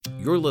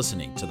You're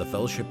listening to the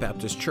Fellowship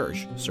Baptist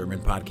Church Sermon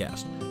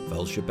Podcast.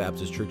 Fellowship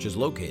Baptist Church is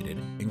located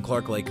in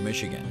Clark Lake,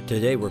 Michigan.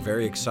 Today we're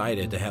very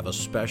excited to have a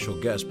special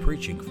guest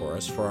preaching for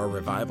us for our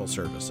revival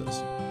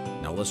services.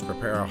 Now let's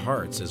prepare our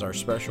hearts as our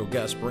special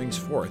guest brings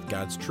forth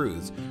God's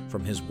truths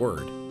from His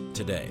Word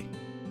today.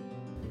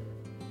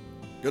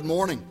 Good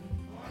morning.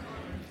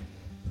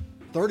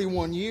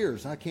 31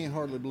 years, I can't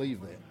hardly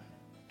believe that.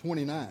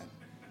 29.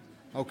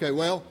 Okay,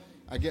 well,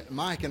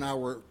 Mike and I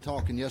were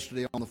talking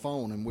yesterday on the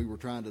phone, and we were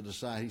trying to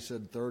decide. He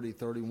said 30,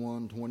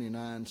 31,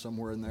 29,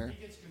 somewhere in there.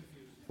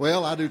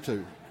 Well, I do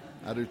too.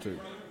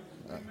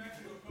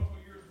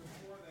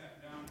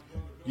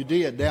 You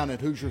did down at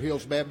Hoosier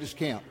Hills Baptist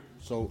Camp,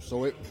 so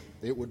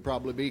it would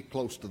probably be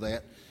close to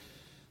that.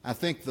 I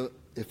think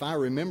if I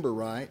remember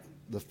right,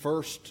 the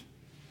first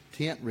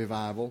tent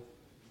revival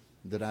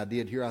that I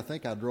did here, I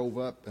think I drove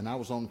up and I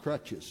was on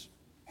crutches.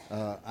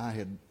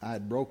 I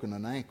had broken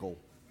an ankle.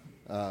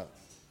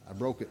 I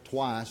broke it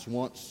twice,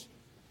 once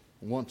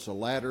a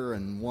ladder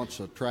and once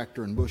a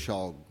tractor and bush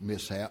hog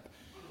mishap.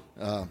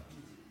 But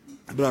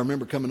I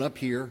remember coming up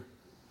here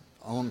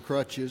on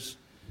crutches,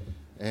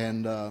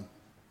 and I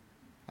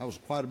was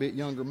quite a bit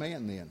younger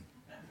man then.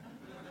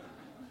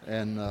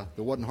 And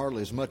there wasn't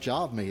hardly as much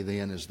of me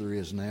then as there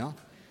is now.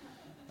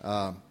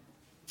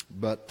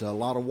 But a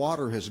lot of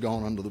water has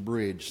gone under the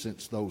bridge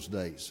since those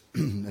days.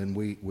 And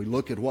we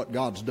look at what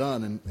God's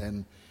done,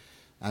 and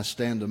I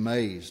stand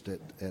amazed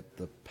at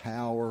the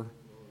power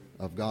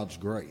of God's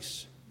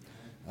grace.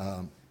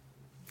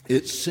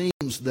 It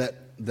seems that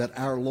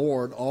our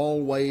Lord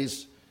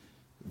always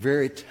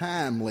very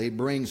timely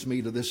brings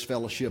me to this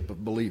fellowship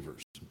of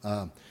believers.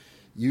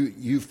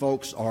 You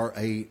folks are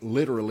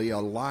literally a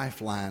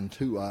lifeline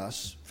to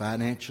us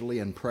financially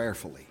and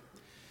prayerfully.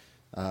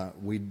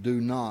 We do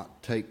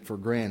not take for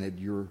granted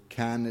your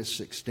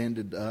kindness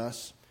extended to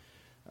us.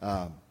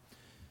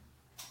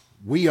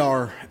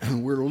 We're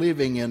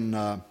living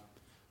in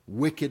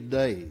wicked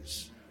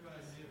days,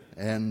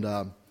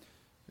 and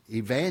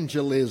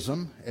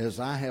evangelism, as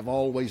I have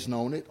always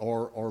known it,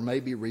 or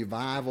maybe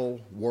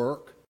revival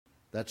work,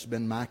 that's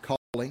been my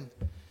calling.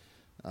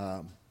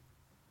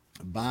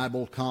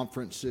 Bible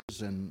conferences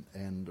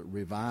and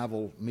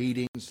revival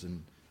meetings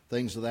and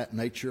things of that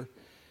nature.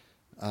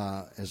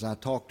 As I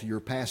talked to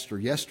your pastor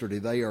yesterday,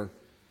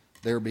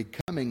 they're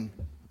becoming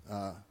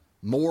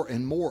more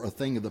and more a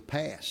thing of the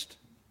past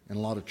in a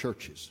lot of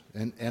churches,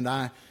 and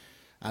I'm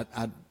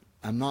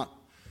not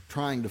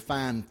trying to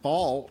find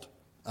fault.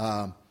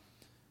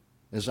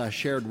 As I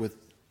shared with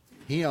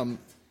him,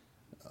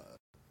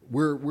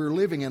 we're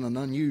living in an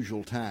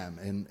unusual time,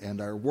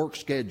 and our work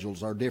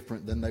schedules are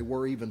different than they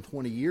were even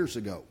 20 years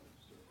ago,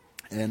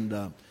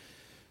 and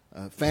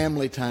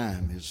family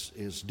time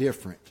is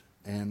different,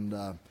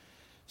 and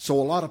so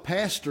a lot of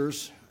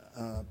pastors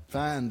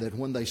find that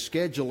when they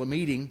schedule a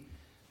meeting,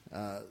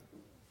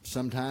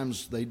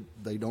 sometimes they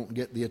don't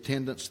get the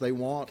attendance they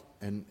want,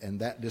 and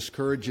that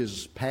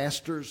discourages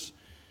pastors.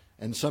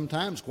 And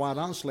sometimes, quite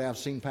honestly, I've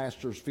seen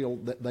pastors feel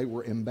that they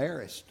were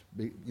embarrassed.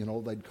 You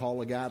know, they'd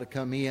call a guy to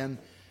come in,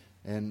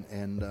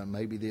 and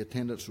maybe the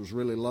attendance was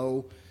really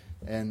low,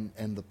 and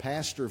the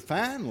pastor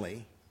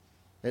finally,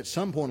 at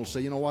some point, will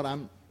say, you know what,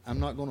 I'm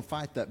not going to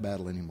fight that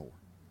battle anymore.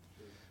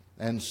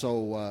 And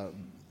so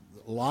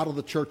a lot of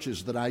the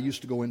churches that I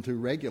used to go into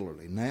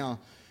regularly now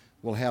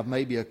will have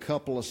maybe a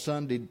couple of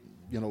Sunday,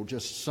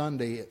 just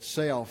Sunday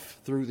itself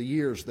through the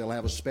years, they'll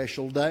have a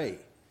special day,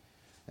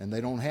 and they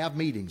don't have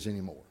meetings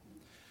anymore.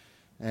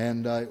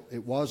 And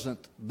it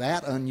wasn't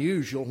that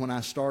unusual when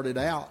I started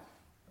out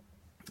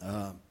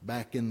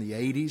back in the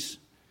 80s.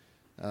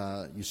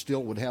 You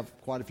still would have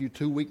quite a few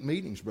 2-week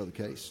meetings, Brother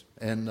Case.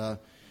 And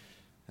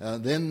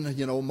then,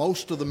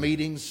 most of the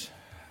meetings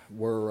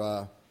were,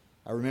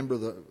 I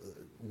remember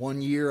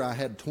one year I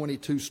had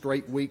 22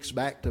 straight weeks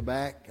back to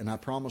back, and I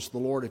promised the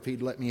Lord if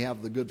He'd let me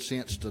have the good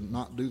sense to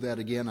not do that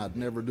again, I'd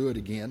never do it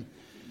again.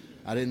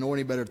 I didn't know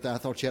any better. I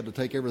thought you had to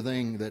take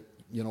everything that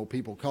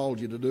people called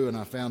you to do, and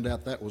I found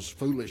out that was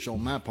foolish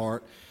on my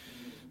part.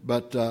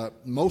 But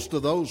most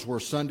of those were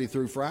Sunday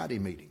through Friday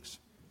meetings,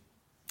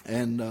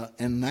 and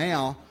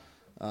now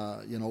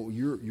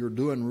you're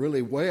doing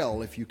really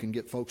well if you can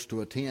get folks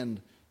to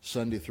attend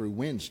Sunday through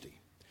Wednesday.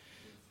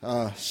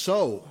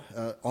 So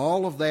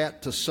all of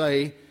that to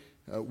say,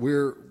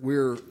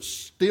 we're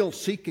still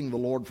seeking the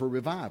Lord for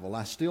revival.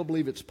 I still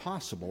believe it's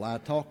possible. I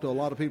talk to a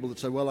lot of people that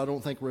say, well, I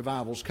don't think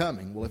revival's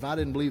coming. Well, if I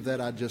didn't believe that,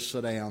 I'd just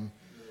sit down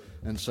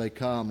and say,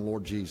 come,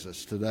 Lord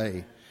Jesus,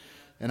 today.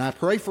 And I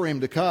pray for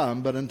Him to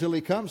come, but until He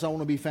comes, I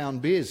want to be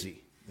found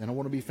busy, and I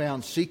want to be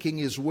found seeking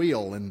His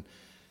will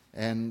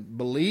and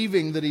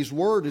believing that His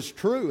Word is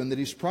true and that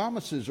His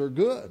promises are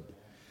good.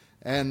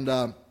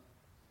 And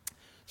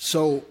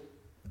so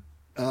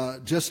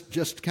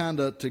just kind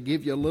of to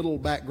give you a little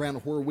background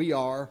of where we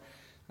are,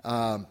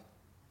 I'm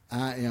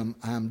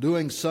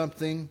doing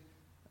something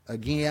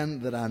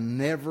again that I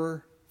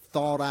never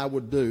thought I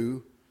would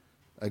do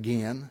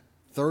again.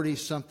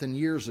 30-something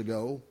years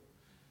ago,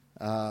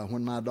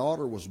 when my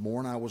daughter was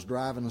born, I was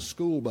driving a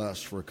school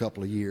bus for a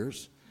couple of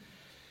years.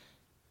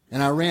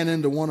 And I ran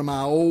into one of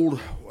my old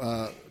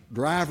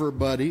driver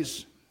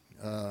buddies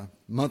a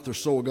month or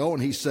so ago,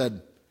 and he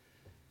said,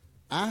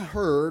 I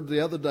heard the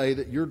other day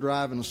that you're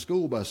driving a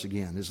school bus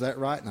again. Is that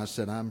right? And I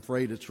said, I'm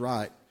afraid it's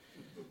right.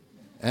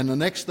 And the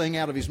next thing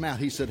out of his mouth,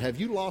 he said, have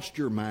you lost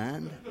your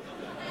mind?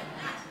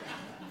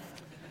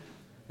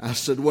 I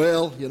said,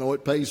 well, you know,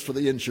 it pays for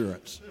the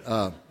insurance.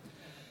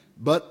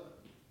 But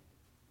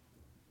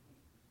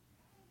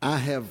I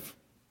have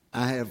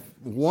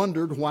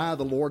wondered why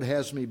the Lord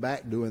has me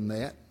back doing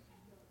that.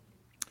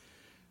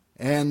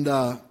 And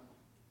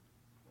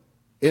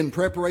in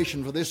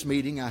preparation for this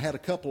meeting, I had a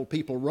couple of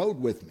people rode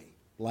with me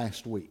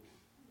last week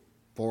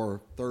for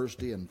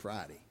Thursday and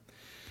Friday.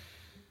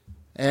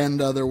 And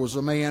there was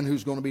a man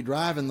who's going to be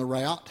driving the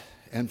route,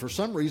 and for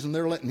some reason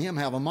they're letting him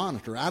have a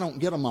monitor. I don't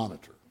get a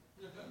monitor.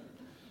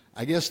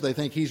 I guess they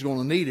think he's going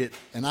to need it,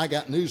 and I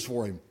got news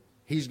for him.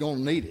 He's going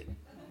to need it.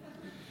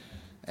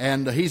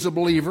 And he's a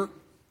believer.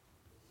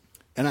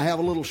 And I have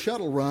a little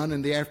shuttle run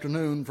in the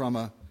afternoon from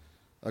a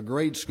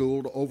grade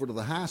school over to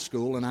the high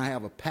school, and I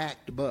have a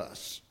packed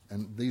bus.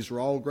 And these are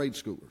all grade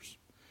schoolers.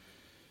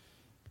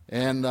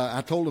 And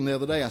I told them the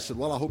other day, I said,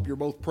 well, I hope you're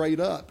both prayed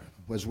up.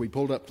 As we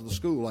pulled up to the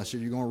school, I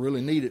said, you're going to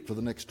really need it for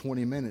the next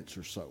 20 minutes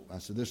or so. I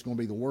said, this is going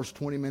to be the worst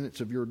 20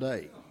 minutes of your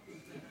day.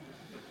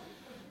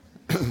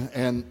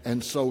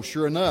 And so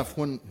sure enough,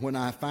 when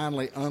I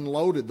finally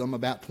unloaded them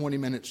about 20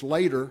 minutes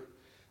later,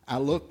 I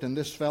looked, and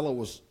this fellow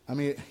was,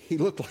 he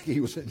looked like he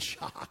was in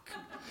shock.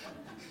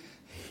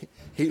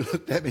 He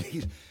looked at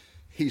me,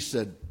 he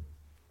said,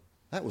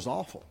 that was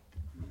awful.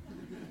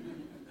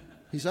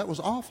 He said, that was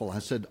awful. I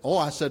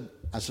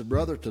said,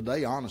 brother,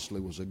 today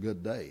honestly was a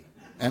good day.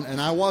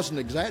 And I wasn't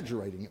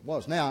exaggerating, it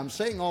was. Now, I'm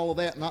saying all of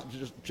that not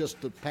just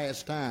to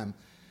pass time.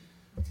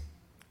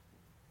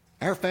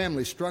 Our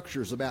family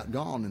structure is about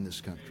gone in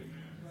this country.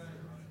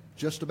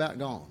 Just about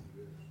gone.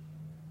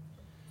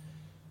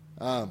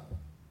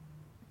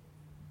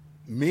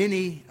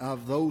 Many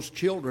of those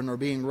children are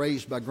being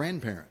raised by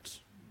grandparents.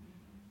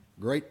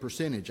 Great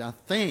percentage. I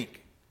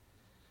think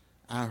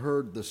I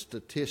heard the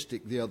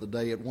statistic the other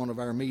day at one of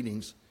our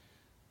meetings.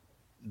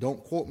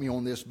 Don't quote me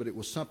on this, but it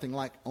was something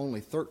like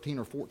only 13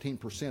 or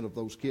 14% of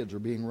those kids are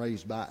being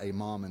raised by a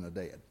mom and a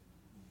dad.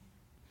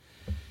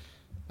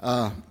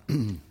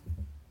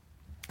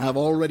 I've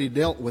already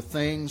dealt with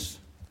things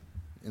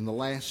in the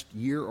last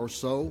year or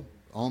so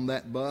on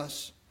that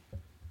bus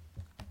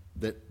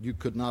that you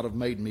could not have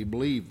made me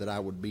believe that I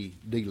would be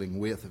dealing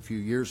with a few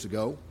years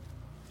ago.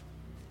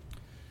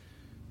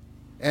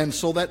 And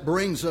so that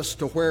brings us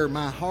to where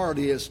my heart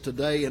is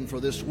today and for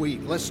this week.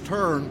 Let's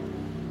turn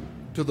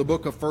to the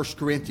book of 1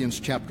 Corinthians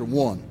chapter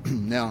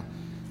 1. Now,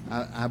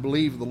 I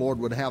believe the Lord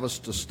would have us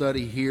to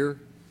study here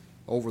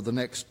over the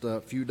next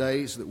few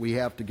days that we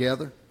have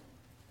together.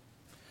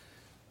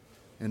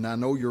 And I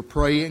know you're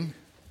praying.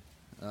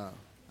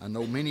 I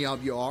know many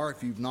of you are.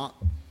 If you've not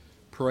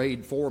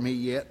prayed for me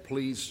yet,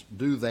 please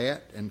do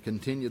that and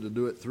continue to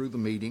do it through the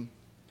meeting.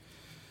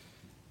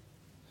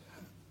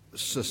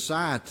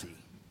 Society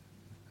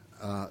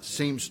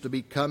seems to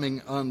be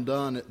coming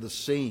undone at the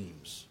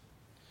seams.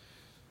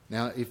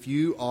 Now, if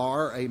you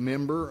are a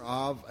member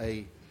of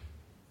a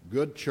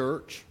good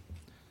church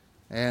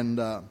and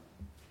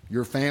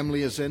your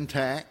family is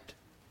intact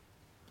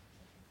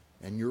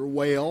and you're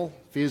well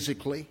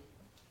physically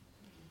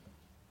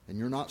and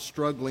you're not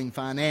struggling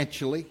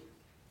financially,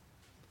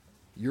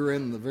 you're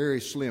in the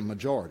very slim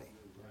majority.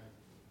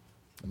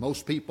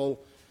 Most people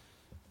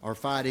are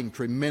fighting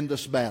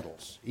tremendous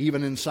battles,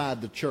 even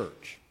inside the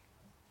church.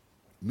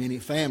 Many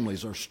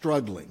families are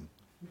struggling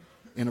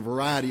in a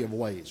variety of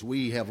ways.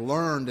 We have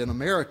learned in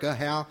America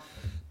how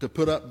to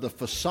put up the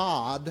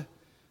facade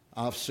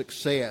of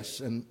success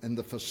and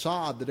the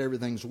facade that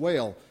everything's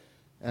well.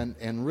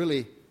 And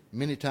really,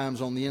 many times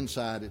on the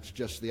inside, it's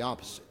just the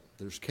opposite.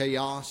 There's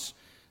chaos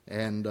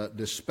and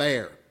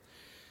despair.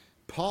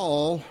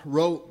 Paul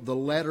wrote the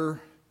letter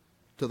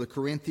to the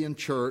Corinthian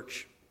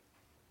church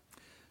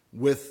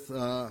with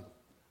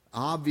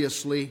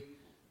obviously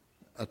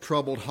a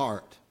troubled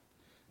heart.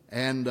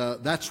 And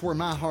that's where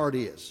my heart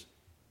is.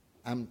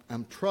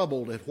 I'm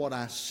troubled at what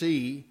I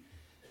see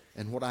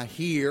and what I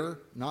hear,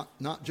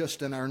 not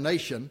just in our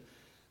nation,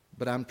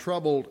 but I'm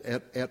troubled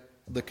at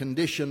the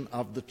condition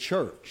of the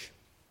church.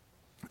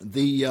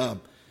 The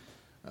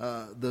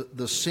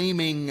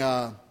seeming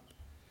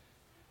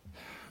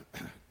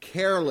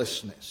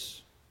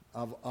carelessness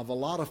of a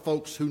lot of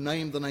folks who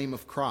name the name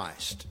of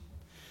Christ,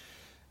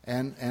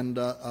 and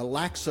a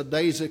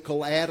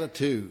lackadaisical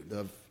attitude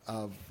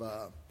of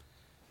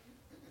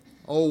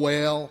oh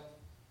well,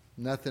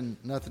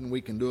 nothing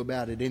we can do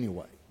about it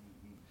anyway.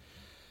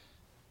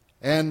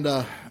 And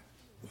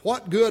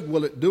what good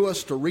will it do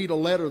us to read a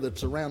letter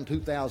that's around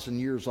 2,000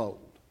 years old?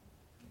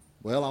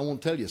 Well, I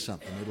want to tell you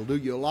something. It'll do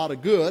you a lot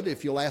of good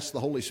if you'll ask the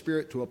Holy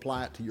Spirit to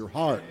apply it to your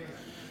heart.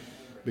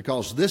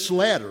 Because this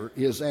letter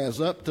is as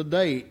up to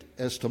date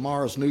as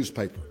tomorrow's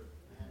newspaper.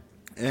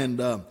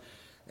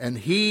 And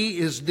he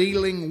is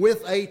dealing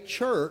with a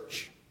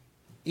church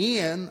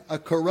in a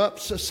corrupt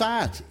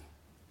society.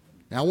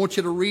 Now, I want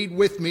you to read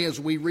with me as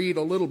we read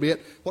a little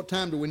bit. What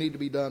time do we need to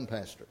be done,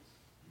 Pastor?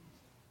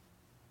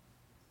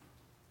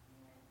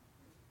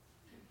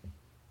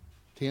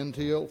 10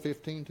 till,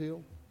 15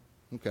 till?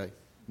 Okay,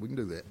 we can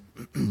do that.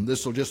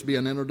 This will just be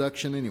an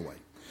introduction anyway.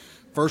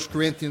 1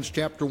 Corinthians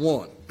chapter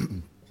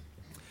 1.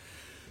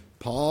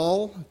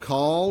 Paul,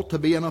 called to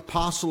be an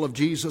apostle of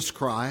Jesus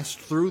Christ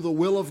through the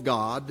will of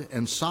God,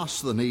 and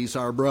Sosthenes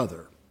our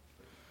brother,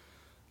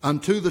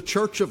 unto the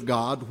church of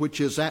God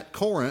which is at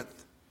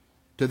Corinth,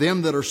 to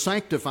them that are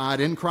sanctified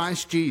in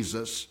Christ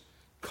Jesus,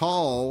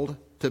 called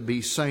to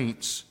be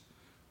saints,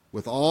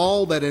 with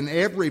all that in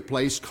every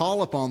place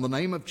call upon the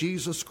name of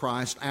Jesus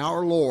Christ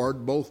our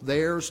Lord, both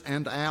theirs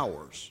and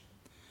ours.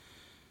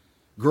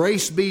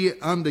 Grace be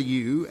unto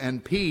you,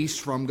 and peace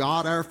from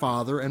God our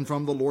Father and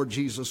from the Lord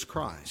Jesus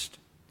Christ.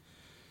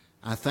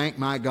 I thank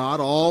my God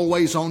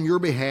always on your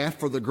behalf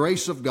for the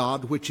grace of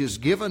God which is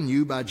given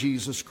you by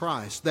Jesus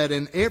Christ, that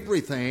in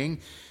everything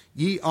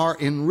ye are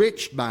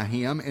enriched by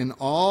him in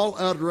all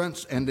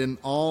utterance and in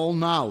all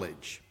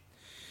knowledge,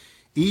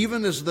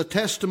 even as the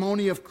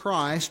testimony of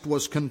Christ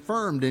was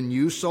confirmed in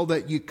you, so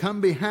that you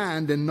come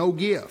behind in no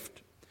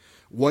gift,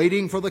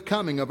 waiting for the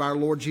coming of our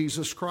Lord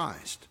Jesus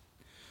Christ,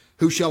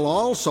 who shall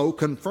also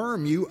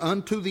confirm you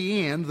unto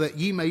the end, that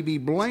ye may be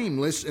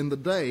blameless in the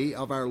day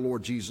of our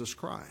Lord Jesus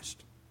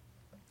Christ.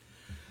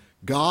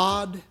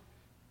 God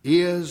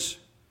is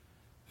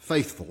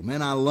faithful.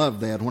 Man, I love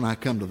that when I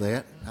come to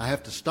that. I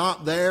have to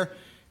stop there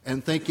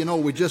and think,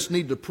 we just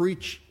need to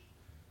preach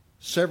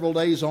several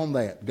days on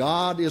that.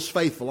 God is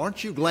faithful.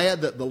 Aren't you glad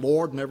that the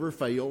Lord never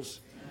fails?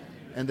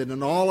 And that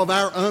in all of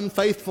our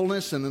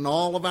unfaithfulness and in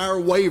all of our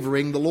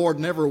wavering, the Lord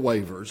never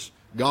wavers.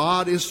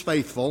 God is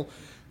faithful,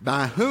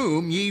 by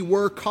whom ye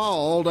were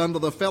called unto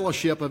the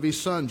fellowship of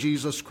his Son,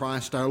 Jesus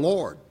Christ our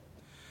Lord.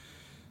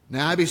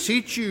 Now I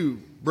beseech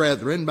you,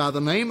 brethren, by the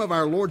name of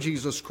our Lord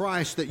Jesus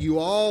Christ, that you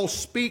all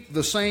speak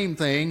the same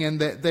thing, and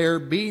that there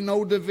be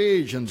no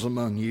divisions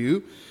among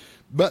you,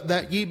 but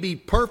that ye be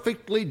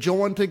perfectly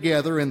joined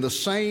together in the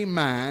same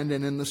mind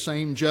and in the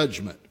same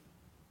judgment.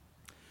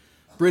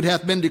 For it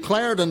hath been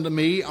declared unto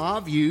me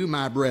of you,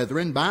 my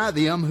brethren, by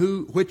them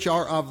which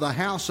are of the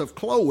house of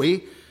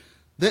Chloe,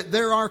 that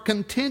there are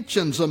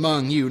contentions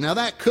among you. Now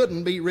that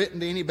couldn't be written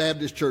to any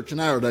Baptist church in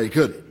our day,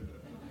 could it?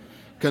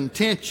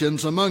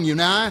 Contentions among you.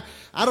 Now,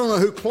 I don't know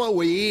who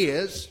Chloe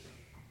is,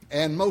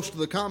 and most of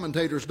the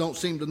commentators don't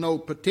seem to know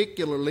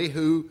particularly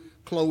who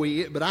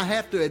Chloe is, but I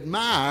have to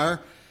admire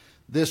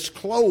this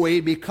Chloe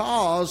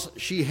because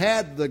she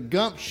had the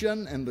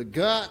gumption and the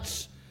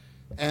guts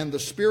and the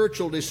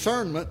spiritual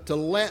discernment to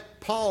let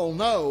Paul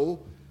know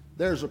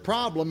there's a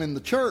problem in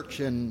the church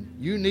and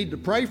you need to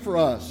pray for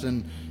us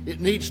and it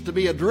needs to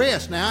be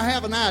addressed. Now, I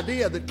have an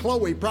idea that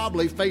Chloe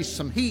probably faced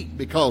some heat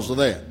because of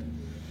that.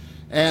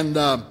 And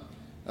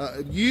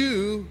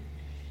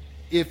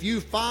if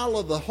you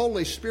follow the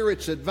Holy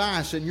Spirit's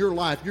advice in your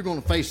life, you're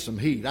going to face some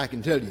heat, I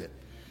can tell you.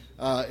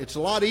 It's a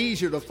lot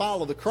easier to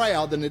follow the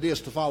crowd than it is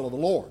to follow the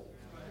Lord.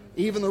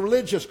 Even the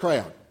religious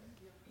crowd,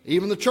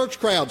 even the church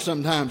crowd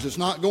sometimes is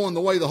not going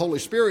the way the Holy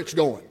Spirit's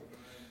going.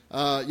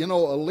 A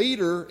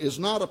leader is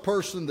not a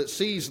person that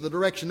sees the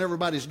direction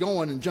everybody's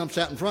going and jumps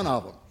out in front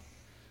of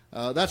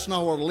them. That's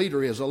not what a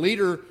leader is. A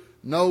leader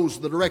knows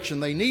the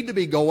direction they need to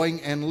be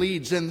going and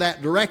leads in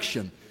that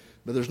direction.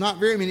 But there's not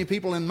very many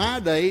people in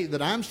my day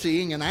that I'm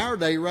seeing, in our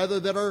day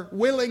rather, that are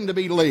willing to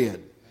be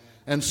led.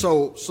 And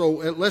so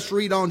let's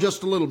read on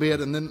just a little bit,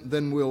 and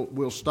then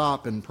we'll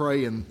stop and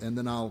pray, and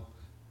then I'll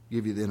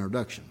give you the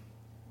introduction.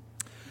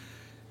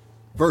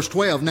 Verse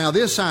 12, now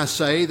this I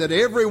say, that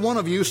every one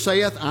of you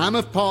saith, I'm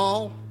of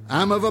Paul,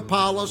 I'm of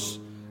Apollos,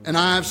 and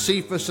I of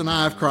Cephas, and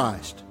I of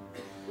Christ.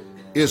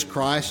 Is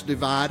Christ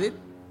divided?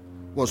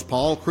 Was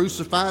Paul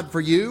crucified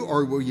for you,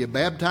 or were you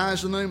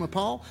baptized in the name of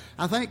Paul?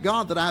 I thank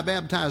God that I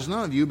baptized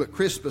none of you but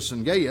Crispus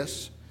and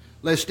Gaius,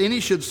 lest any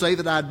should say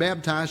that I had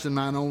baptized in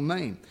mine own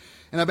name.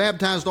 And I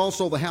baptized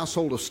also the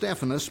household of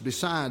Stephanas.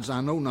 Besides,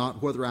 I know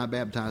not whether I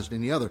baptized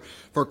any other.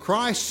 For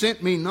Christ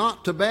sent me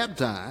not to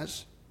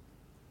baptize,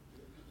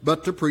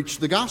 but to preach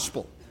the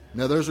gospel.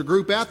 Now there's a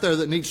group out there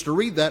that needs to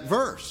read that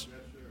verse.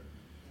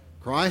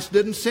 Christ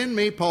didn't send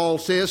me, Paul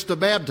says, to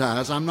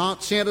baptize. I'm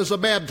not sent as a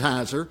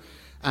baptizer.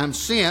 I'm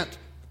sent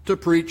to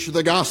preach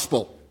the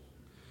gospel.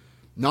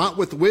 Not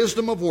with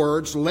wisdom of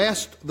words,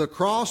 lest the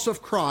cross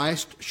of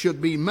Christ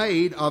should be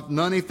made of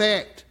none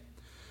effect.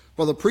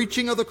 For the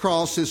preaching of the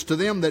cross is to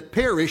them that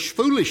perish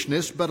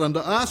foolishness, but unto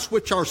us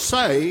which are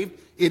saved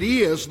it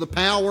is the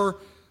power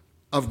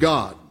of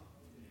God.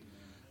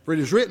 For it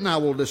is written, I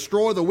will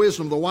destroy the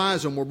wisdom of the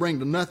wise and will bring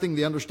to nothing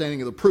the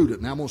understanding of the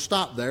prudent. Now I'm going to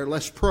stop there.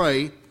 Let's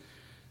pray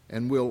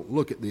and we'll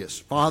look at this.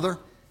 Father,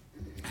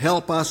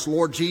 help us,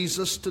 Lord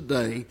Jesus,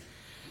 today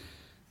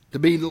to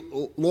be,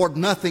 Lord,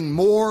 nothing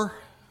more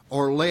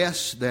or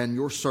less than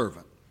your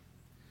servant.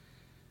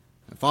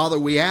 And Father,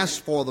 we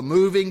ask for the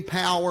moving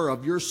power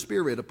of your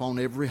Spirit upon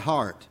every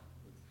heart.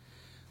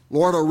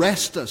 Lord,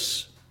 arrest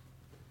us.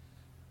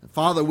 And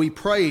Father, we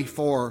pray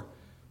for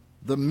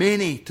the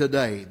many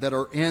today that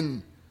are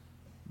in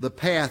the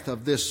path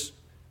of this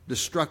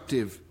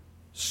destructive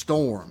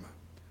storm.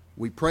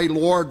 We pray,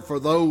 Lord, for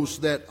those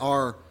that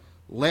are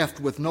left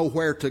with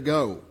nowhere to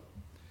go.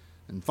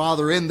 And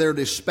Father, in their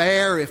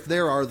despair, if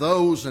there are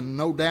those, and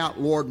no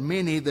doubt, Lord,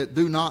 many that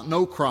do not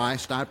know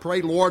Christ, I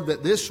pray, Lord,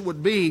 that this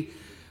would be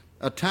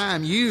a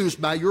time used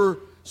by your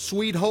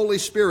sweet Holy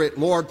Spirit,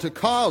 Lord, to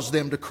cause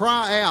them to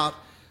cry out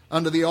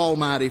unto the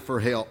Almighty for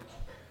help.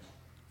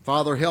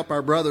 Father, help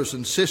our brothers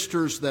and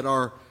sisters that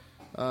are,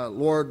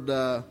 Lord,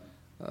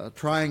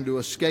 trying to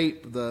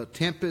escape the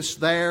tempest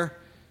there.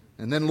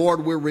 And then,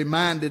 Lord, we're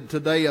reminded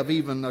today of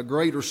even a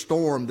greater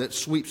storm that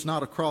sweeps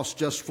not across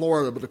just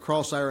Florida, but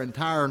across our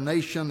entire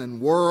nation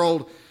and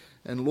world.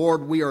 And,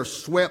 Lord, we are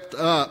swept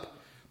up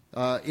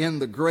in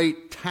the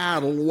great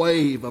tidal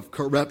wave of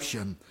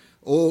corruption.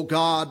 Oh,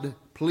 God,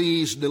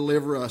 please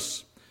deliver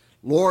us.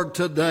 Lord,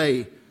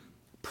 today,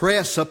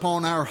 press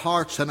upon our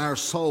hearts and our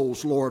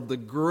souls, Lord, the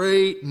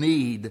great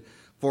need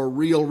for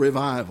real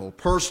revival,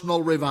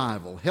 personal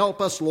revival.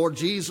 Help us, Lord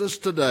Jesus,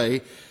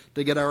 today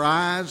to get our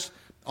eyes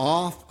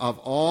off of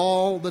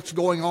all that's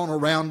going on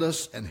around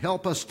us, and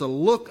help us to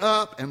look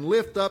up and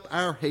lift up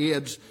our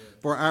heads,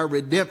 for our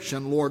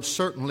redemption, Lord,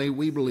 certainly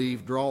we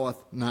believe draweth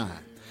nigh.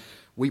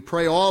 We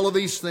pray all of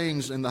these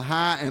things in the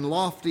high and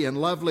lofty and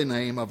lovely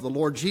name of the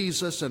Lord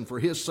Jesus, and for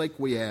His sake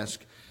we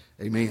ask,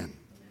 amen.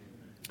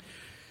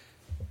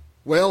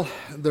 Well,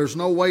 there's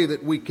no way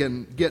that we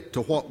can get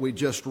to what we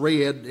just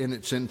read in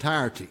its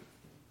entirety.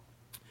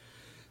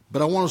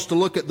 But I want us to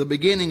look at the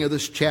beginning of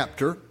this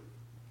chapter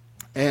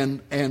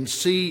and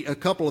see a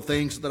couple of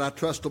things that I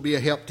trust will be a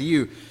help to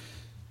you.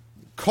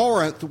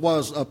 Corinth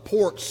was a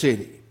port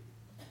city.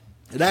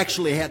 It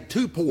actually had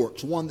two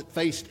ports, one that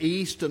faced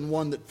east and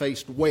one that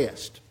faced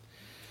west.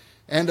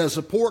 And as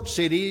a port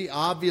city,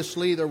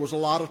 obviously there was a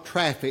lot of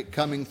traffic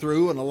coming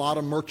through and a lot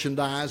of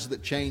merchandise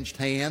that changed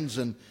hands,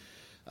 and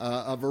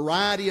a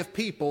variety of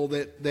people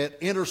that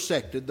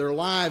intersected. Their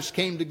lives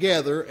came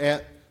together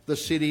at the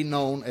city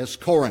known as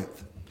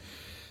Corinth.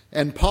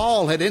 And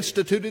Paul had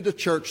instituted a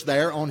church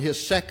there on his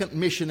second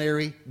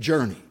missionary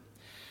journey.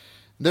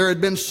 There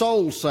had been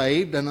souls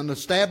saved, and an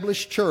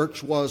established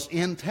church was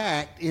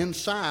intact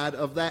inside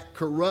of that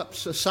corrupt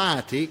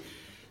society.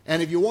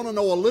 And if you want to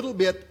know a little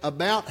bit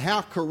about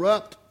how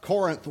corrupt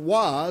Corinth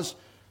was,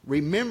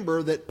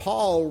 remember that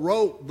Paul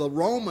wrote the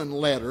Roman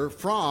letter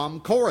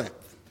from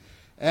Corinth.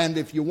 And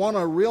if you want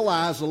to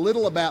realize a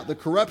little about the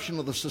corruption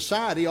of the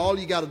society, all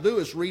you got to do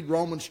is read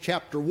Romans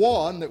chapter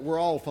 1 that we're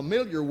all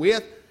familiar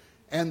with,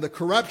 and the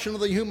corruption of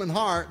the human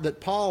heart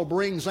that Paul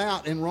brings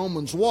out in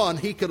Romans 1.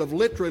 He could have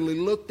literally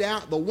looked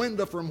out the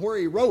window from where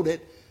he wrote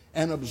it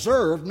and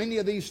observed many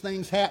of these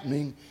things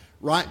happening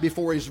right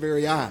before his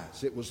very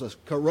eyes. It was a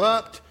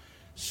corrupt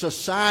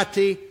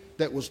society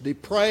that was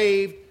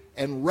depraved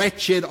and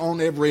wretched on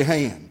every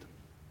hand,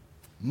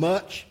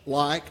 much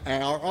like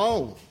our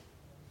own.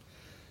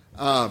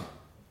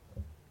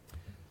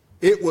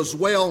 It was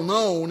well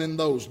known in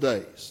those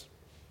days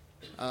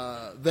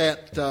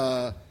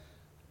that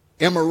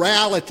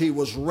immorality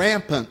was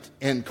rampant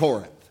in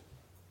Corinth.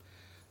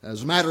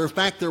 As a matter of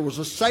fact, there was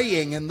a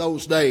saying in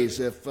those days.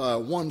 If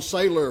one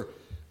sailor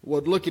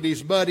would look at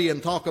his buddy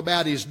and talk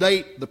about his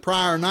date the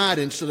prior night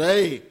and said,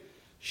 hey,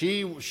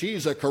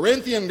 she's a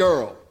Corinthian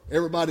girl,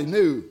 everybody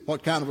knew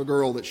what kind of a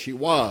girl that she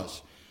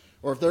was.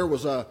 Or if there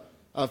was a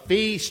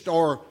feast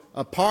or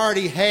a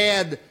party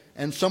had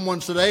and someone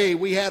said, hey,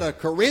 we had a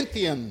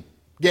Corinthian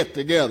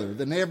get-together,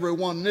 then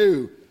everyone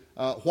knew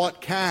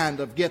what kind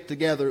of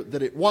get-together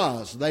that it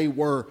was. They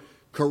were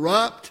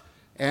corrupt,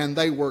 and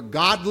they were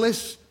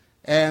godless,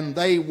 and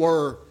they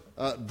were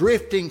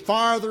drifting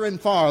farther and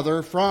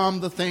farther from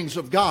the things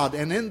of God.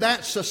 And in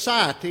that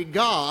society,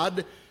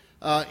 God,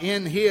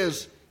 in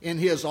His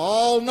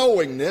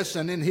all-knowingness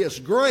and in His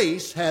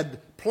grace, had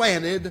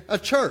planted a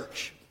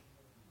church.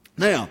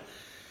 Now,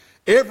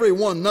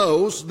 everyone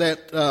knows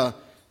that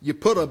you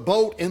put a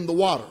boat in the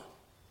water,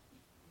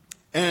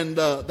 and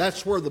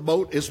that's where the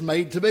boat is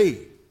made to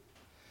be.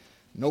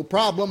 No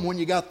problem when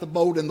you got the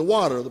boat in the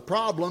water. The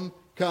problem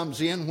comes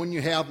in when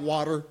you have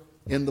water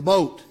in the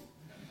boat.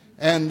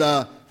 And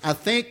I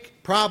think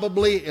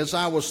probably as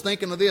I was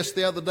thinking of this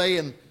the other day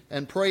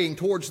and praying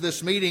towards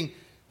this meeting,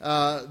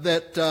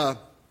 that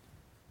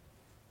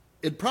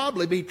it'd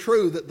probably be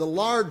true that the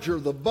larger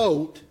the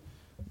boat,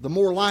 the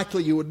more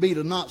likely you would be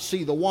to not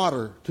see the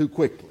water too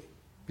quickly.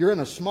 If you're in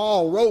a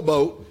small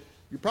rowboat,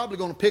 you're probably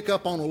going to pick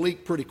up on a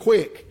leak pretty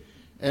quick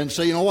and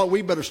say, you know what,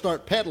 we better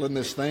start pedaling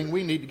this thing.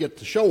 We need to get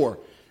to shore.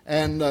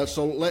 And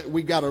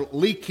we got a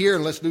leak here,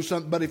 and let's do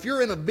something. But if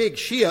you're in a big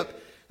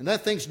ship, and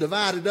that thing's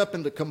divided up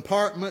into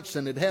compartments,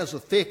 and it has a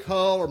thick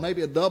hull or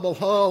maybe a double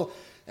hull,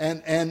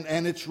 and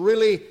it's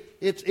really,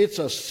 it's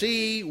a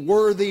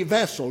seaworthy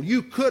vessel.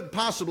 You could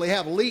possibly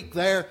have a leak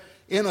there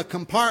in a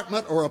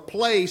compartment or a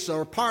place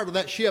or a part of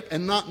that ship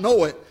and not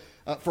know it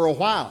for a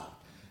while.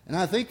 And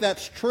I think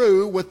that's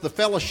true with the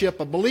fellowship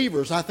of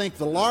believers. I think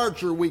the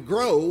larger we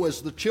grow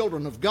as the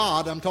children of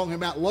God, I'm talking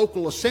about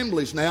local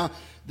assemblies now,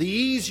 the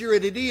easier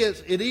it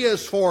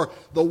is for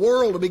the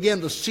world to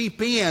begin to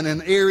seep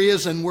in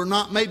areas, and we're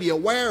not maybe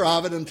aware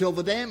of it until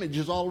the damage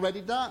is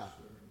already done.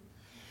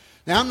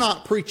 Now, I'm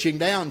not preaching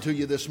down to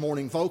you this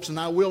morning, folks, and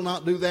I will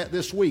not do that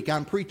this week.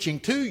 I'm preaching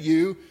to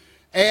you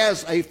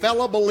as a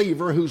fellow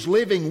believer who's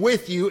living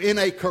with you in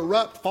a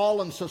corrupt,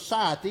 fallen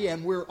society,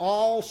 and we're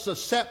all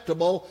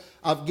susceptible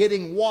of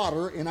getting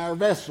water in our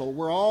vessel.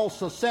 We're all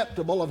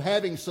susceptible of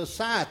having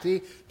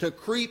society to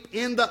creep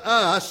into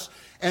us,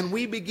 and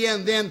we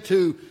begin then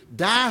to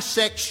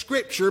dissect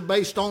Scripture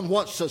based on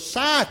what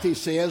society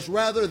says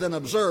rather than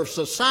observe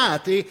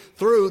society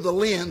through the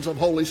lens of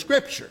Holy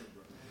Scripture.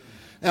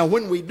 Now,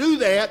 when we do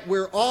that,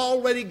 we're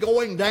already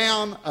going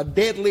down a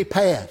deadly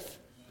path.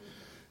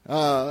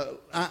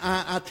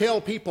 I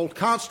tell people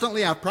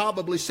constantly, I've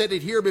probably said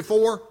it here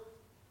before,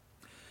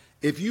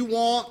 if you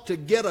want to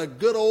get a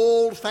good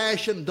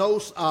old-fashioned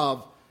dose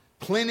of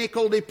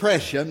clinical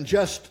depression,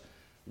 just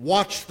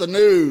watch the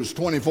news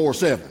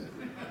 24/7.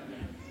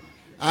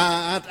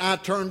 I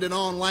turned it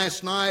on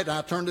last night.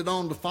 I turned it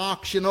on to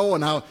Fox, and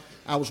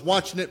I was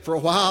watching it for a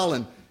while,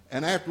 and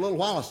after a little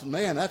while I said,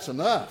 man, that's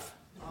enough,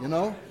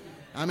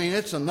 I mean,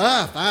 it's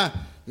enough. I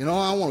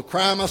want to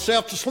cry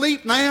myself to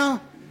sleep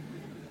now.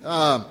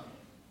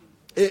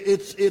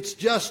 It's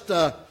just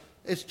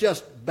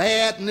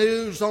bad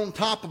news on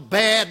top of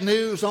bad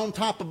news on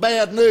top of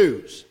bad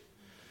news.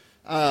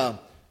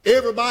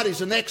 Everybody's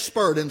an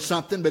expert in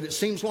something, but it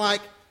seems like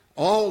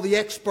all the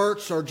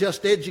experts are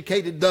just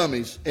educated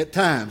dummies at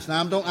times.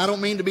 Now, I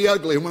don't mean to be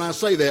ugly when I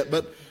say that,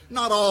 but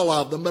not all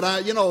of them. But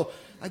I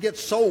get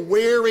so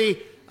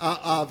weary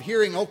of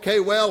hearing, okay,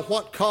 well,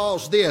 what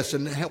caused this,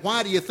 and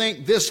why do you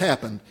think this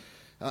happened?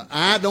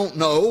 I don't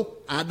know.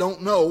 I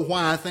don't know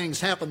why things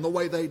happen the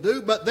way they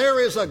do, but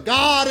there is a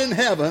God in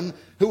heaven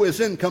who is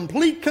in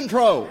complete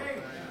control.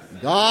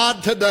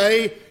 God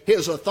today,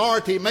 His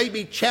authority may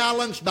be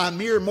challenged by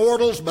mere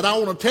mortals, but I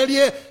want to tell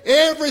you,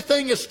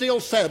 everything is still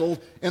settled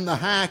in the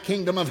high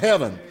kingdom of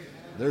heaven.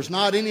 There's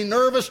not any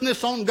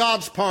nervousness on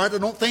God's part. I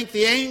don't think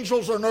the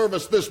angels are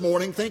nervous this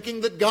morning,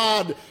 thinking that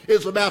God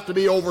is about to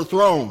be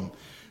overthrown.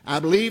 I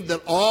believe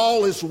that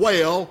all is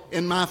well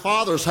in my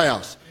Father's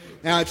house.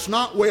 Now, it's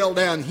not well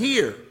down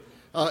here.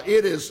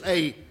 It is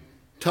a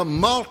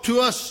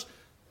tumultuous,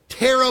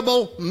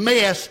 terrible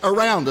mess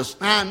around us.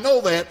 Now, I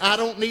know that. I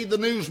don't need the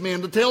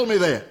newsmen to tell me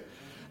that.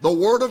 The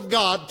Word of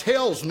God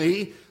tells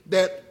me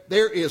that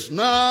there is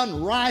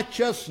none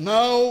righteous,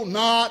 no,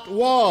 not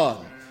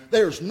one.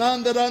 There's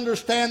none that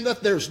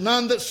understandeth. There's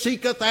none that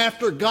seeketh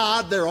after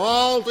God. They're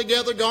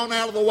altogether gone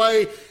out of the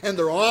way, and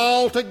they're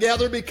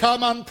altogether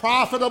become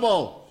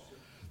unprofitable.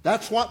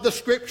 That's what the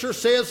Scripture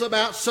says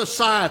about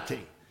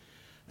society.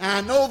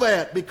 I know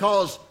that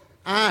because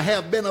I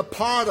have been a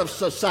part of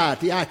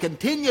society. I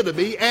continue to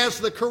be, as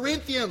the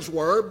Corinthians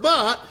were,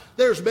 but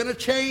there's been a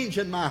change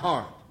in my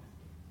heart.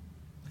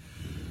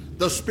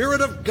 The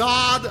Spirit of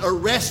God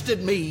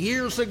arrested me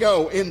years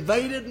ago,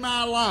 invaded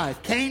my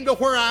life, came to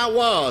where I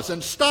was,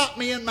 and stopped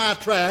me in my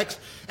tracks,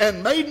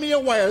 and made me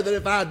aware that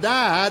if I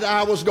died,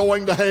 I was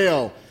going to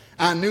hell.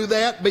 I knew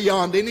that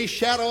beyond any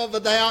shadow of a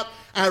doubt.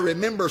 I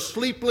remember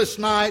sleepless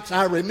nights.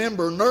 I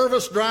remember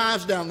nervous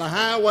drives down the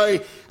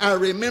highway. I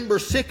remember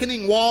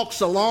sickening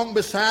walks along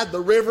beside the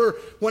river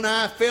when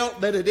I felt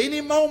that at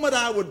any moment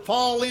I would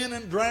fall in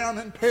and drown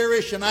and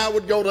perish and I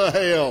would go to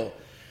hell.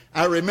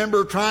 I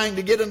remember trying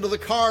to get into the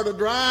car to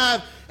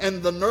drive,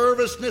 and the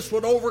nervousness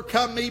would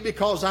overcome me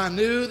because I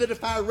knew that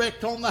if I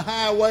wrecked on the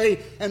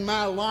highway and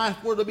my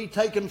life were to be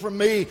taken from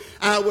me,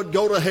 I would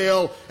go to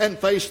hell and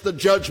face the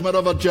judgment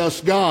of a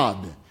just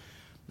God.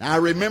 I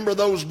remember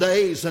those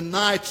days and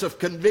nights of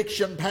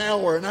conviction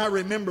power, and I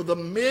remember the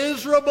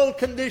miserable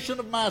condition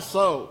of my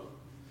soul.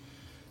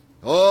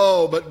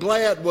 Oh, but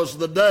glad was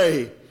the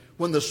day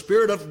when the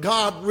Spirit of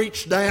God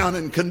reached down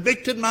and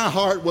convicted my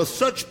heart with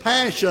such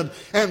passion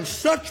and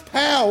such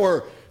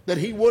power that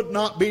He would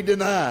not be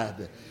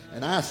denied.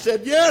 And I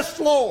said,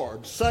 yes,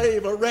 Lord,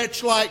 save a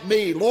wretch like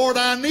me. Lord,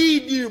 I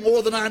need You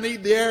more than I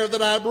need the air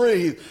that I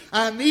breathe.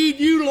 I need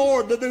You,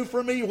 Lord, to do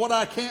for me what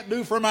I can't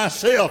do for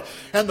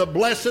myself. And the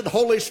blessed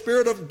Holy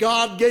Spirit of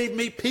God gave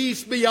me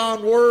peace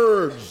beyond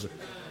words.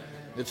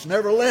 It's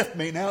never left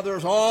me. Now,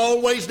 there's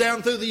always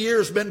down through the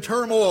years been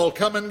turmoil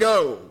come and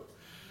go.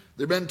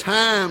 There have been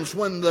times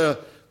when the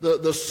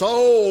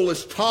soul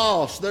is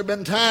tossed. There have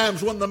been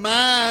times when the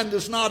mind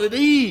is not at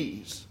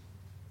ease.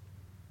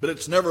 But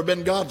it's never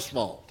been God's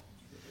fault.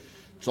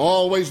 It's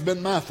always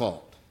been my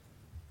fault.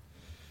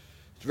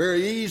 It's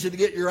very easy to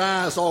get your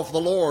eyes off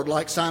the Lord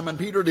like Simon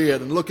Peter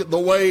did and look at the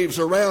waves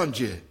around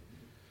you.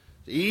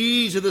 It's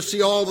easy to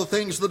see all the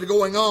things that are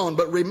going on,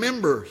 but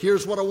remember,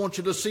 here's what I want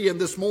you to see in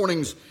this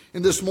morning's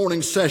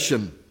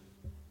session.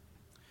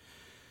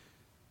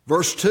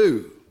 Verse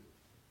 2,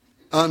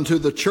 unto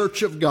the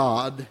church of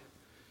God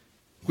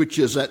which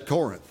is at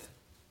Corinth.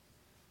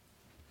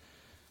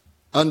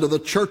 Unto the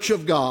church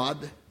of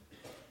God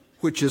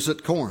which is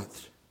at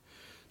Corinth.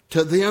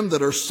 To them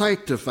that are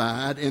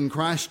sanctified in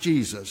Christ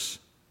Jesus,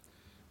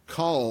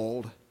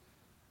 called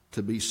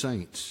to be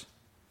saints.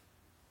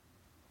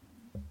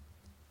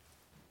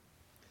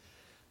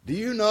 Do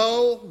you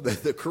know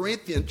that the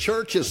Corinthian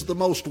church is the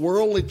most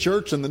worldly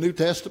church in the New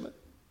Testament?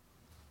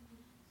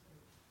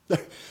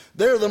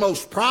 They're the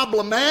most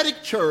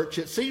problematic church,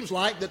 it seems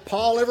like, that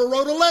Paul ever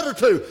wrote a letter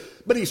to.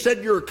 But he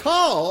said, you're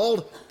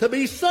called to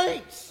be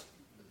saints.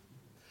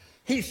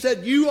 He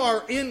said, you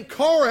are in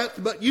Corinth,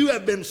 but you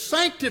have been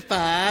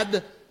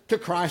sanctified to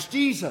Christ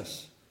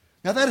Jesus.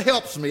 Now that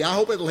helps me. I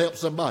hope it'll help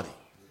somebody.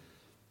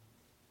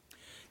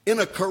 In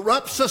a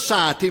corrupt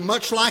society,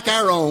 much like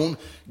our own,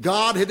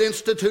 God had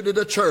instituted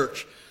a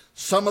church.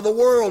 Some of the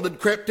world had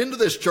crept into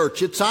this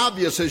church. It's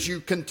obvious as you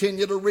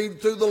continue to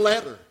read through the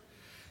letter.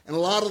 And a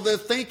lot of their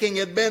thinking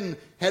had been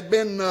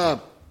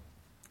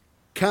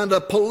kind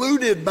of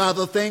polluted by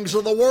the things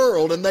of the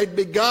world, and they'd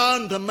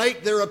begun to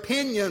make their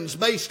opinions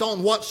based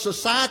on what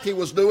society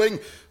was doing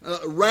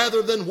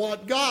rather than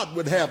what God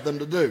would have them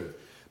to do,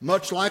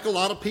 much like a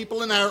lot of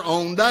people in our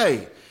own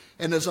day.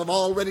 And as I've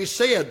already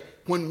said,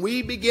 when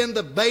we begin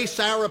to base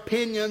our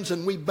opinions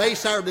and we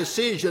base our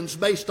decisions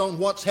based on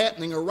what's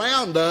happening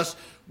around us,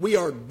 we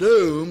are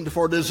doomed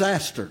for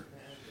disaster.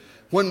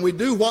 When we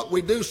do what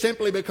we do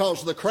simply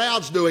because the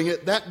crowd's doing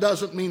it, that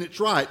doesn't mean it's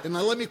right. And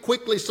now let me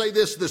quickly say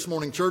this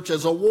morning, church,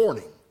 as a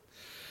warning.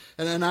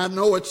 And I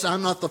know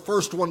I'm not the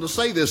first one to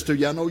say this to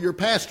you. I know your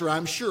pastor,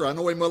 I'm sure. I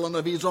know him well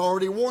enough. He's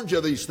already warned you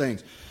of these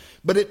things.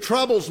 But it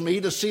troubles me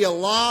to see a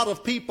lot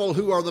of people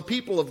who are the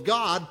people of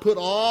God put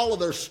all of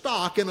their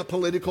stock in a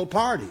political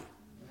party.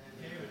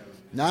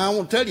 Now, I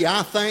want to tell you,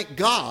 I thank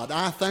God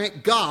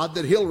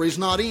that Hillary's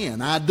not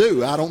in. I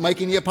do. I don't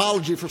make any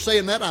apology for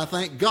saying that. I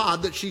thank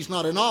God that she's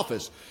not in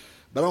office.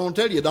 But I want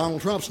to tell you,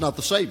 Donald Trump's not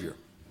the Savior.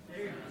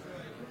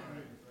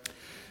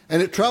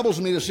 And it troubles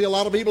me to see a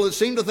lot of people that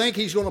seem to think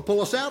he's going to pull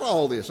us out of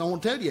all this. I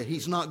want to tell you,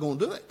 he's not going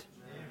to do it.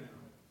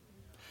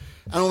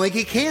 I don't think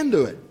he can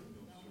do it.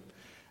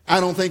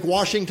 I don't think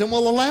Washington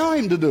will allow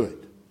him to do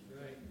it.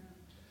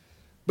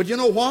 But you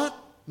know what?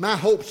 My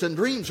hopes and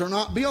dreams are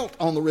not built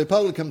on the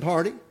Republican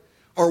Party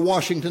or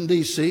Washington,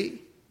 D.C.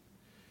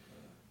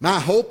 My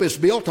hope is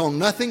built on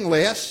nothing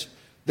less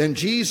than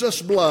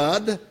Jesus'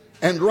 blood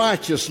and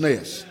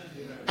righteousness.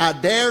 I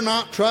dare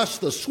not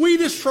trust the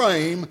sweetest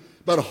frame,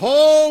 but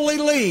wholly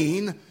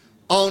lean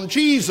on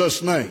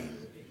Jesus' name.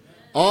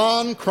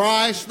 On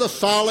Christ, the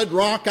solid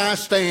rock I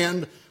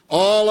stand.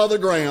 All other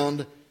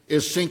ground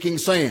is sinking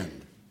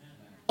sand.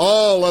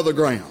 All other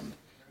ground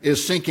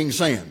is sinking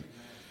sand.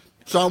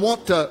 So I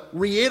want to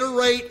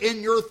reiterate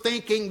in your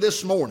thinking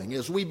this morning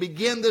as we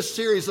begin this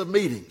series of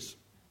meetings.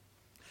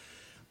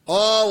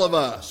 All of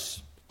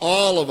us,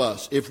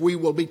 if we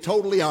will be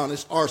totally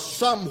honest, are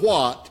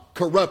somewhat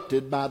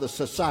corrupted by the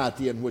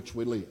society in which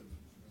we live.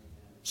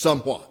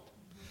 Somewhat.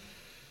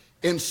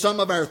 In some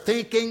of our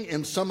thinking,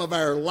 in some of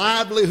our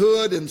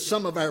livelihood, in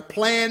some of our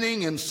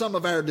planning, in some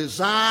of our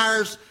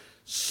desires,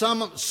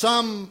 some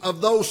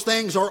of those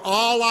things, or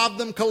all of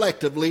them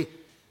collectively,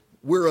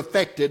 we're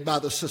affected by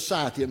the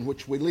society in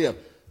which we live.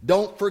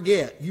 Don't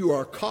forget, you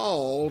are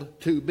called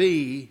to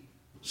be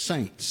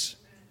saints.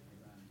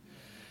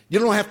 You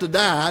don't have to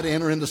die to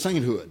enter into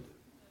sainthood.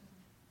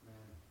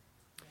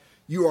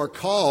 You are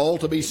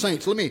called to be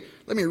saints. Let me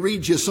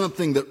read you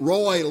something that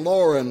Roy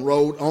Lauren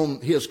wrote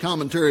on his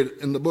commentary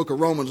in the book of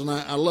Romans, and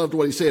I loved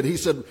what he said. He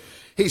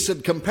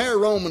said, compare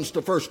Romans to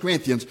 1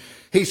 Corinthians.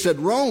 He said,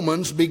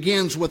 Romans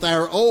begins with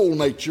our old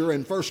nature,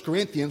 and 1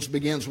 Corinthians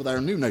begins with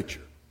our new nature.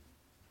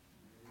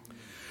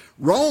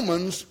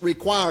 Romans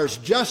requires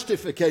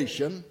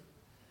justification,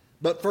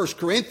 but 1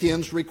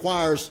 Corinthians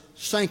requires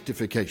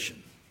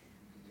sanctification.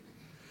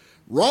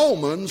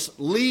 Romans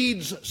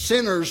leads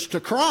sinners to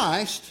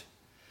Christ,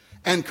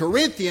 and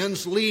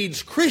Corinthians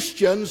leads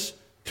Christians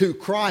to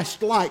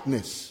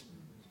Christ-likeness.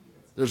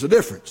 There's a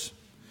difference.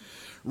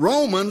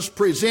 Romans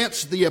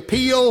presents the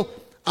appeal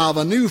of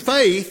a new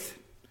faith,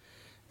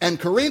 and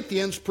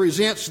Corinthians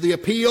presents the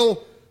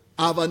appeal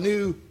of a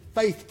new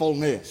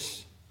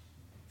faithfulness.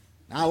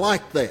 I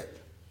like that.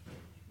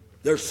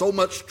 There's so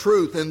much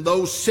truth in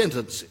those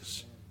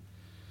sentences.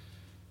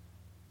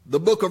 The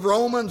book of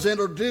Romans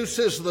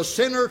introduces the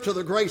sinner to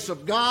the grace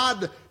of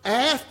God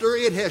after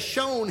it has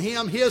shown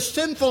him his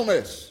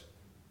sinfulness.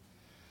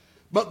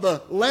 But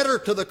the letter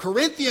to the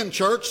Corinthian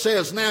church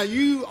says, now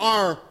you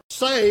are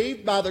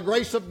saved by the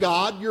grace of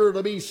God. You're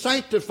to be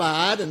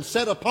sanctified and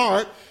set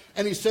apart.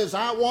 And he says,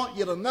 I want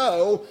you to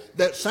know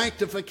that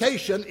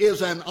sanctification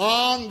is an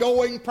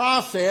ongoing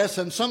process,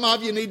 and some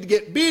of you need to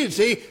get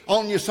busy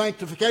on your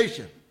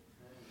sanctification.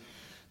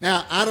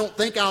 Now, I don't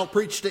think I'll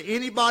preach to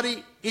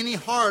anybody any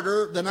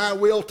harder than I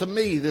will to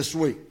me this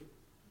week.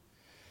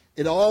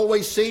 It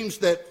always seems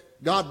that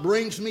God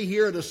brings me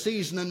here at a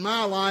season in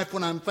my life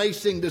when I'm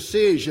facing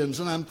decisions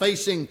and I'm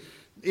facing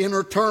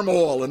inner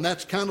turmoil, and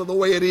that's kind of the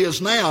way it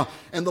is now.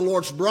 And the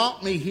Lord's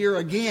brought me here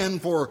again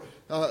for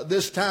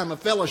this time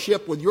of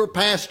fellowship with your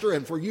pastor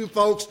and for you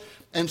folks.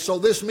 And so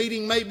this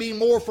meeting may be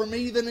more for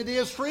me than it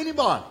is for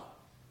anybody.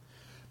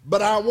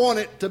 But I want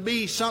it to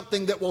be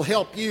something that will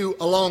help you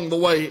along the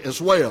way as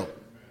well.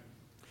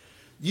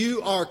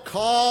 You are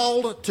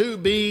called to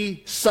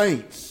be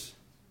saints.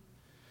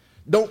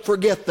 Don't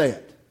forget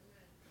that.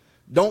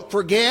 Don't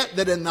forget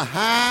that in the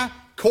high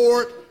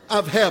court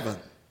of heaven,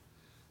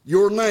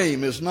 your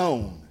name is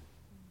known.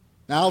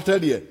 Now I'll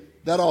tell you,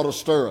 that ought to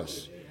stir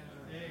us.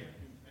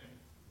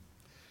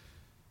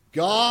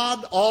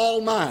 God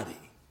Almighty,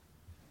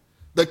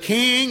 the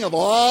King of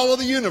all of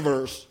the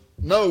universe,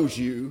 knows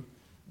you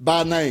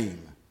by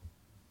name.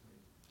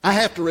 I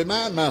have to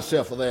remind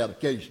myself of that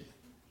occasionally.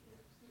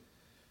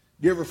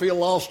 Do you ever feel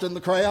lost in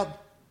the crowd?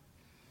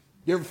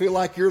 Do you ever feel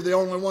like you're the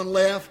only one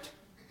left?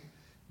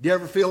 Do you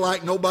ever feel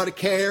like nobody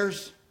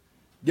cares?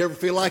 Do you ever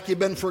feel like you've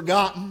been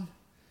forgotten?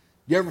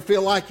 Do you ever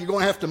feel like you're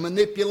going to have to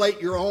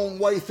manipulate your own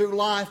way through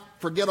life?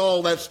 Forget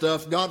all that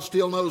stuff. God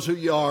still knows who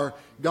you are.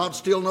 God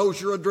still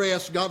knows your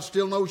address. God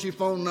still knows your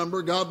phone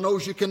number. God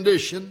knows your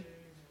condition.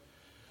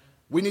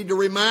 We need to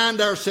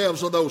remind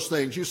ourselves of those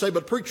things. You say,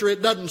 but preacher,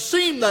 it doesn't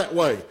seem that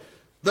way.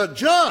 The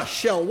just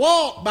shall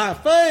walk by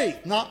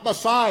faith, not by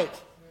sight.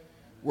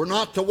 We're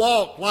not to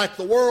walk like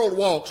the world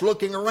walks,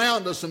 looking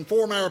around us and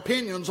form our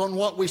opinions on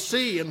what we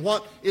see and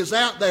what is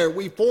out there.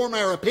 We form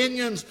our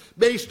opinions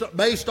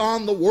based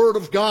on the Word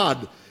of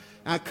God.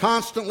 I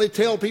constantly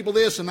tell people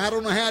this, and I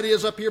don't know how it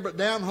is up here, but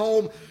down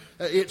home,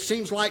 it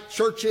seems like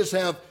churches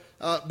have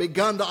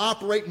begun to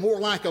operate more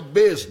like a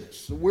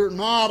business. We're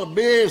not a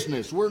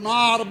business. We're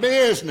not a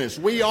business.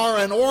 We are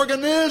an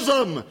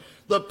organism,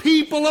 the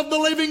people of the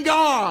living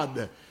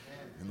God.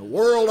 And the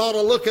world ought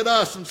to look at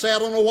us and say, I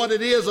don't know what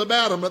it is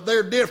about them, but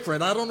they're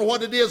different. I don't know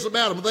what it is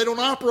about them, but they don't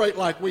operate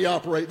like we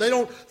operate. They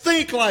don't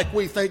think like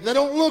we think. They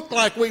don't look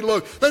like we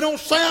look. They don't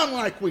sound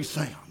like we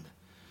sound.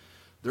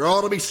 There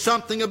ought to be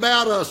something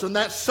about us, and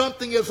that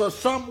something is a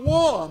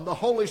someone, the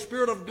Holy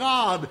Spirit of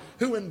God,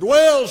 who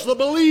indwells the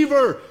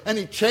believer, and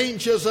He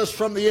changes us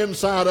from the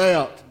inside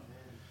out.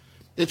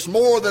 It's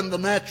more than the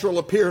natural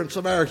appearance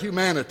of our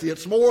humanity.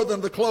 It's more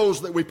than the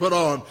clothes that we put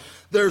on.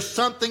 There's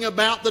something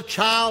about the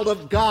child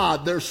of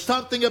God. There's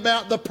something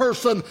about the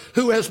person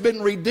who has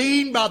been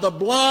redeemed by the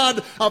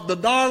blood of the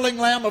darling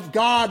Lamb of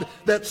God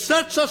that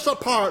sets us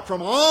apart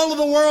from all of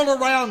the world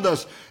around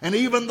us. And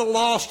even the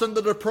lost and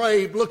the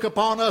depraved look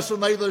upon us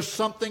and there's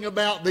something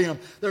about them.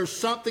 There's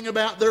something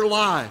about their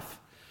life.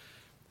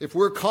 If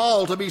we're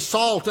called to be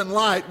salt and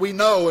light, we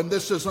know, and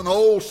this is an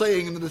old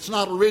saying, and it's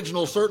not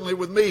original, certainly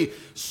with me,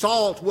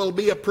 salt will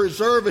be a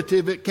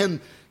preservative. It can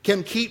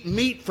keep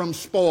meat from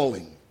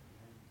spoiling,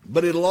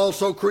 but it'll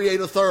also create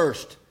a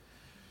thirst.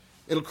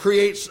 It'll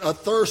create a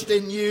thirst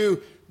in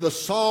you. The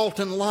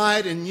salt and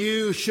light in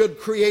you should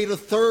create a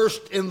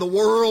thirst in the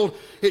world.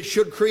 It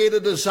should create a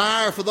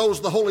desire for those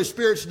the Holy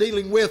Spirit's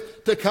dealing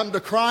with to come to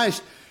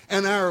Christ,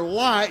 and our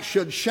light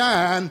should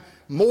shine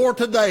more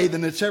today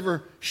than it's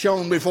ever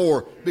shown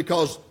before,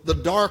 because the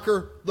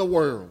darker the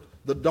world,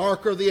 the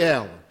darker the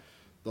hour,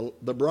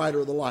 the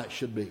brighter the light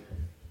should be.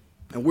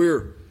 And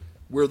we're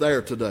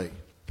there today.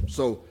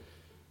 So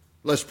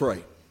let's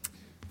pray.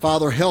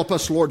 Father, help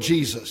us, Lord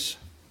Jesus.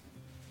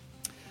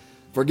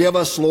 Forgive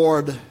us,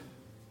 Lord.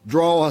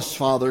 Draw us,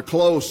 Father,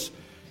 close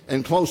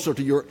and closer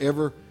to your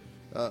ever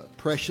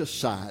precious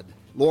side.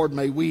 Lord,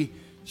 may we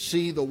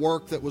see the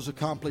work that was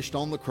accomplished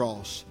on the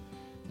cross.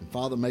 And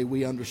Father, may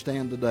we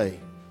understand today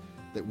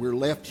that we're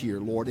left here,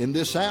 Lord, in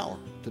this hour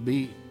to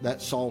be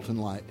that salt and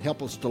light.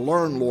 Help us to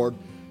learn, Lord,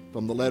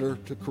 from the letter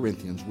to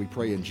Corinthians. We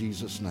pray in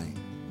Jesus' name.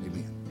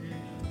 Amen.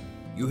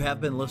 You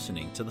have been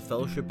listening to the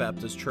Fellowship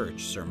Baptist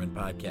Church Sermon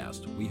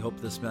Podcast. We hope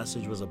this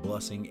message was a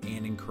blessing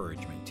and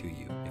encouragement to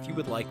you. If you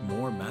would like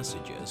more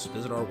messages,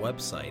 visit our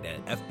website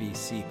at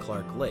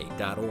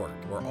fbcclarklake.org,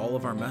 where all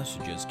of our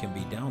messages can be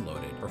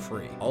downloaded for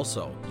free.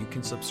 Also, you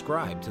can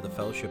subscribe to the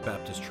Fellowship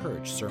Baptist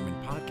Church Sermon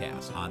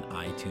Podcast on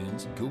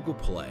iTunes, Google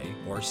Play,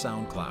 or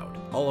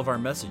SoundCloud. All of our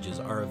messages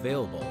are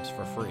available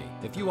for free.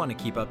 If you want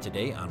to keep up to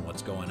date on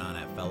what's going on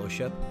at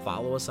Fellowship,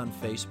 follow us on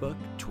Facebook,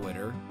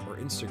 Twitter, or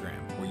Instagram,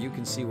 where you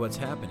can see what's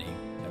happening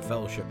at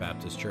Fellowship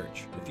Baptist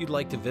Church. If you'd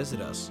like to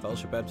visit us,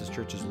 Fellowship Baptist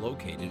Church is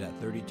located at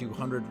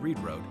 3200 Reed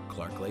Road,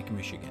 Clark Lake,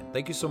 Michigan.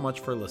 Thank you so much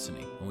for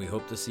listening, and we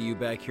hope to see you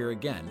back here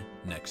again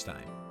next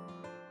time.